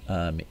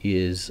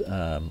is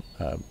a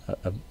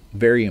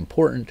very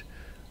important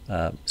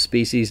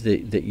species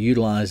that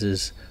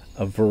utilizes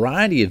a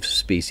variety of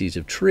species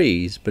of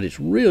trees, but it's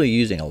really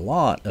using a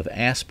lot of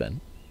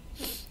aspen.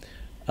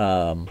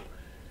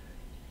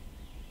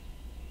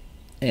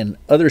 And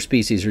other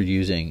species are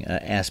using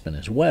aspen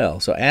as well.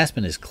 So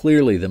aspen is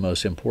clearly the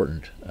most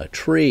important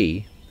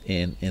tree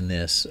in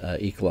this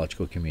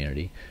ecological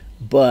community.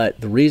 But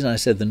the reason I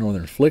said the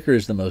northern flicker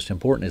is the most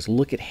important is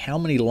look at how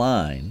many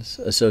lines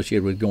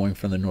associated with going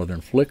from the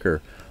northern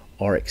flicker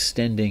are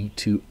extending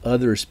to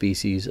other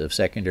species of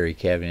secondary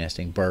cavity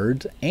nesting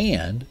birds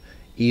and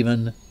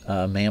even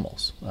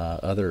mammals,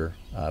 other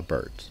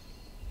birds.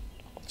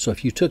 So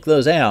if you took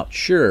those out,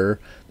 sure,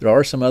 there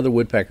are some other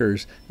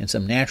woodpeckers and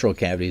some natural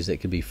cavities that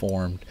could be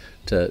formed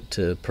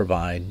to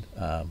provide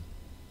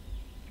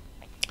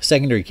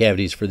secondary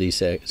cavities for these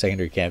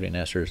secondary cavity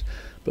nesters.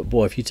 But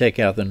boy, if you take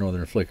out the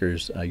northern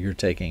flickers, you're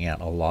taking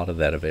out a lot of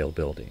that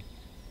availability.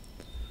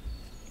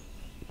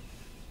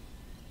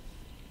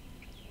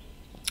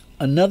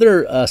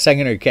 Another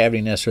secondary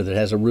cavity nester that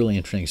has a really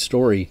interesting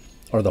story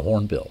are the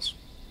hornbills.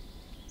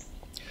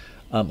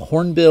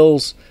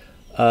 Hornbills,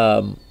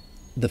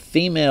 the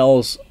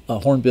females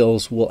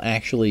hornbills will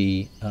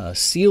actually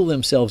seal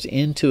themselves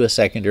into a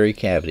secondary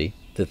cavity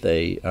that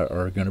they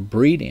are going to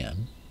breed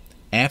in.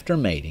 After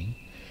mating,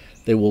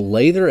 they will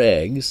lay their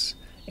eggs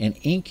and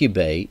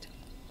incubate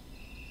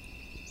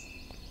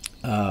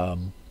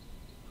while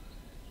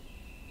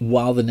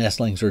the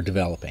nestlings are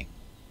developing.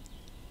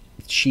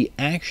 She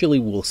actually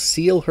will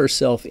seal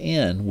herself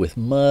in with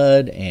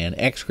mud and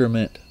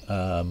excrement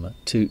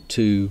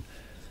to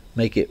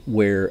make it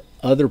where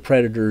other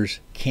predators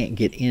can't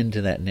get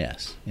into that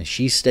nest. And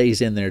she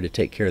stays in there to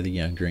take care of the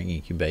young during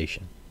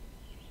incubation.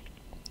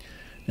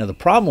 Now the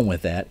problem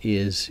with that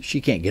is she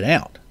can't get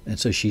out. And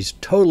so she's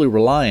totally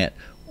reliant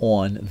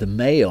on the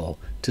male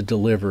to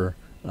deliver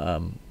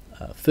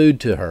food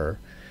to her.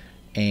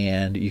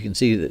 and you can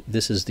see that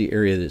this is the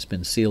area that's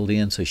been sealed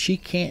in, so she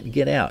can't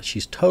get out.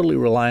 She's totally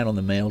reliant on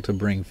the male to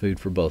bring food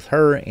for both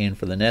her and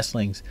for the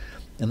nestlings,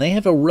 and they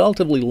have a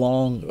relatively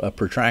long,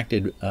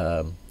 protracted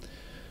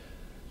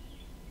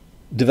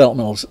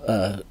developmental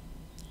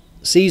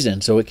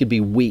season, so it could be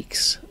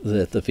weeks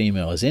that the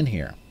female is in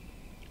here.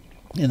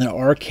 And there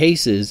are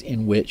cases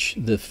in which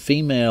the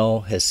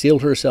female has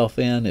sealed herself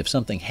in. If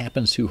something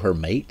happens to her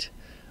mate,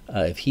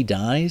 if he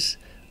dies,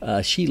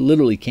 she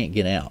literally can't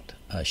get out.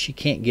 She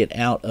can't get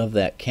out of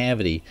that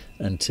cavity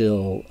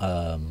until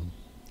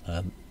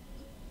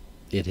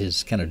it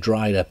has kind of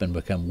dried up and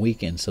become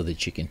weakened so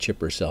that she can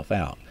chip herself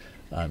out.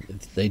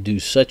 They do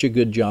such a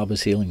good job of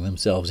sealing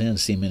themselves in,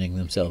 cementing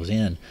themselves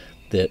in,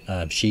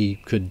 that she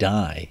could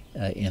die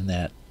in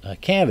that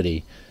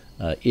cavity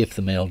if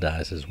the male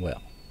dies as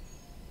well.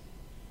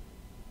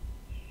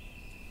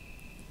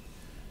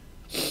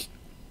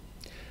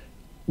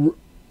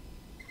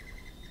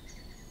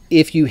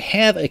 If you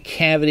have a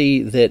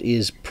cavity that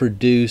is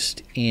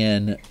produced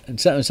in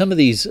some of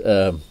these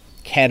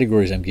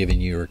categories I'm giving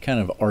you are kind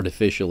of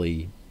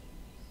artificially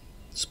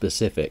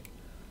specific.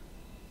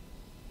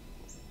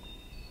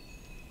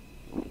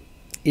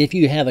 If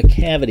you have a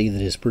cavity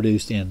that is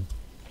produced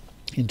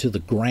into the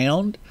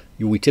ground,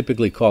 we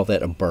typically call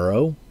that a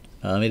burrow.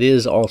 It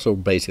is also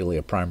basically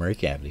a primary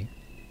cavity.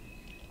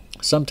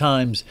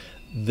 Sometimes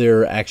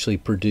they're actually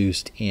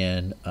produced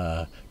in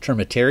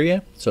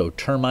termitaria, so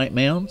termite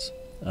mounds.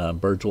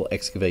 Birds will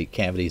excavate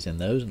cavities in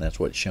those, and that's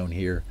what's shown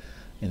here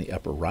in the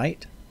upper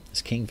right.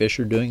 This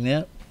kingfisher doing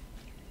that.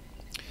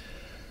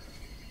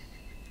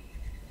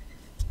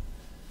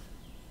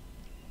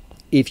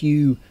 If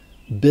you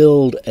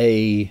build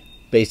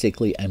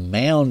basically a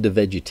mound of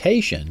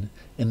vegetation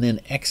and then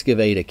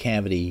excavate a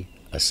cavity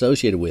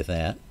associated with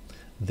that,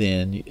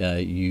 then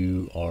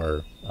you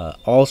are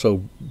also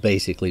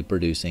basically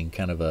producing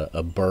kind of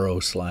a burrow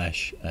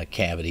slash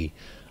cavity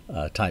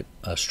type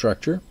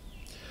structure.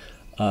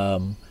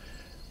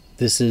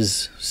 This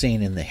is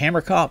seen in the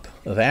hammerkop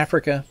of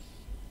Africa.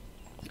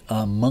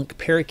 Monk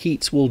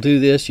parakeets will do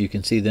this. You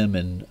can see them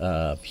in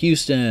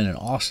Houston and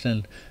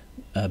Austin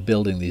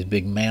building these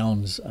big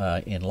mounds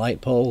in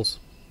light poles.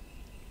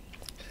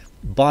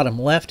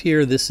 Bottom left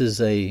here, this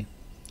is a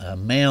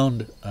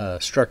mound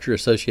structure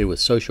associated with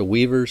social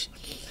weavers,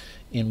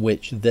 in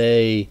which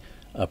they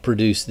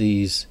produce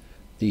these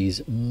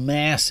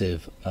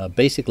massive,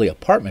 basically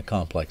apartment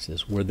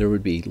complexes, where there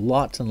would be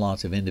lots and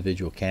lots of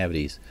individual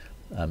cavities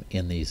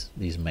in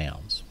these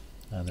mounds.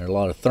 And there are a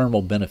lot of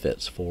thermal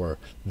benefits for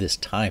this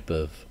type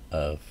of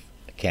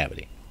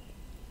cavity.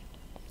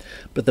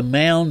 But the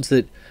mounds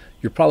that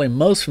you're probably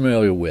most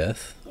familiar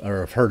with or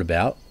have heard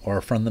about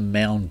are from the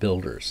mound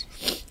builders.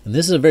 And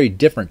this is a very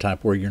different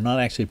type, where you're not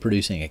actually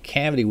producing a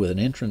cavity with an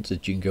entrance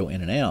that you can go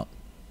in and out.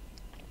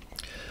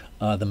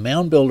 The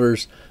mound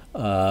builders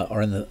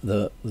are in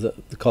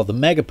called the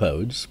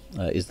megapodes,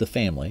 is the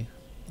family,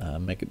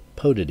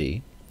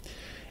 Megapodidae.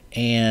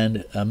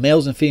 And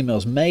males and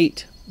females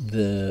mate.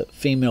 The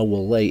female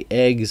will lay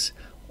eggs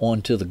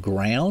onto the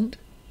ground,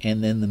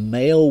 and then the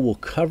male will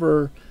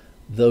cover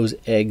those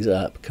eggs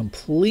up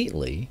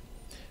completely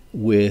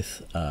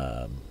with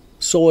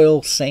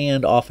soil,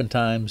 sand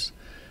oftentimes,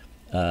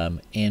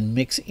 and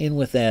mix in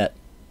with that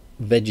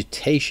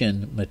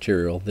vegetation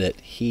material that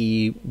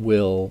he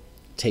will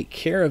take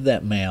care of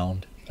that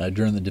mound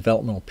during the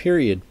developmental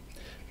period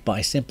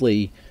by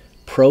simply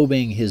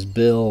probing his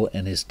bill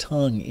and his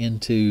tongue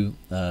into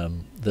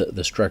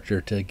the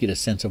structure to get a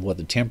sense of what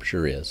the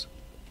temperature is.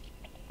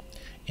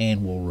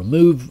 And will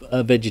remove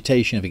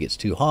vegetation if it gets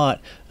too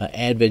hot,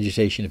 add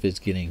vegetation if it's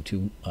getting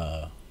too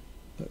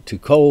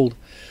cold.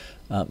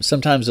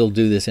 Sometimes they'll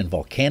do this in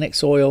volcanic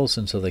soils,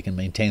 and so they can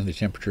maintain the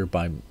temperature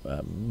by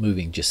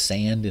moving just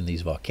sand in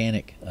these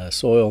volcanic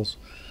soils.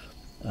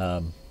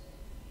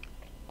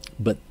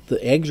 But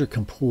the eggs are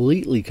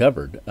completely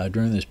covered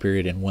during this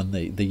period, and when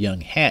the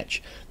young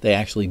hatch, they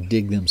actually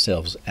dig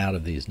themselves out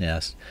of these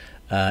nests.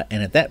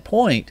 And at that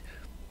point,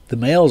 the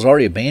male is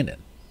already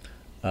abandoned.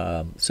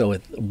 So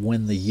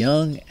when the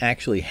young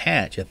actually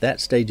hatch at that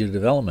stage of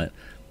development,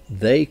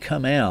 they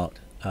come out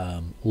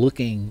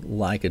looking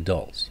like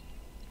adults.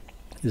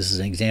 This is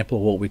an example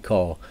of what we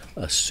call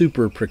a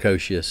super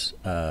precocious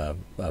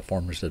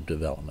forms of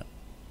development.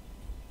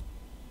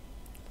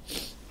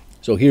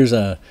 So here's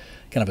a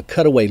kind of a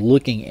cutaway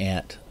looking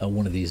at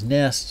one of these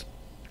nests.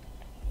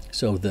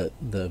 So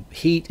the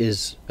heat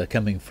is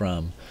coming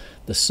from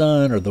the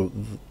sun or the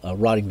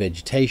rotting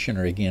vegetation,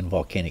 or again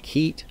volcanic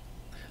heat.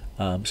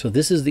 So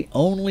this is the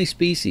only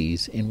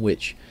species in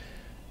which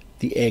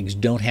the eggs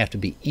don't have to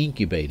be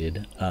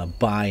incubated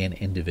by an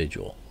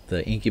individual.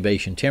 The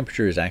incubation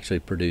temperature is actually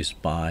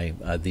produced by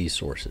these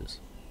sources.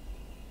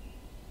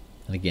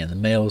 And again, the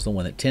male is the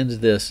one that tends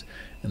this,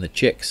 and the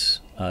chicks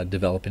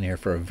develop in here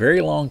for a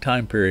very long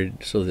time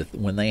period, so that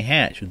when they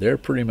hatch, they're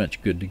pretty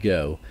much good to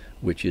go,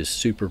 which is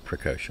super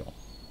precocial.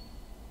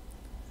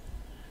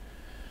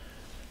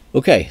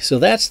 Okay, so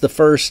that's the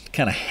first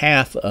kind of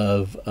half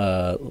of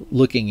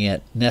looking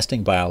at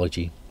nesting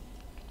biology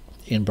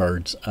in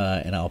birds,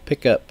 and I'll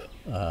pick up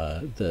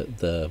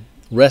the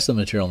rest of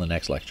the material in the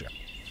next lecture.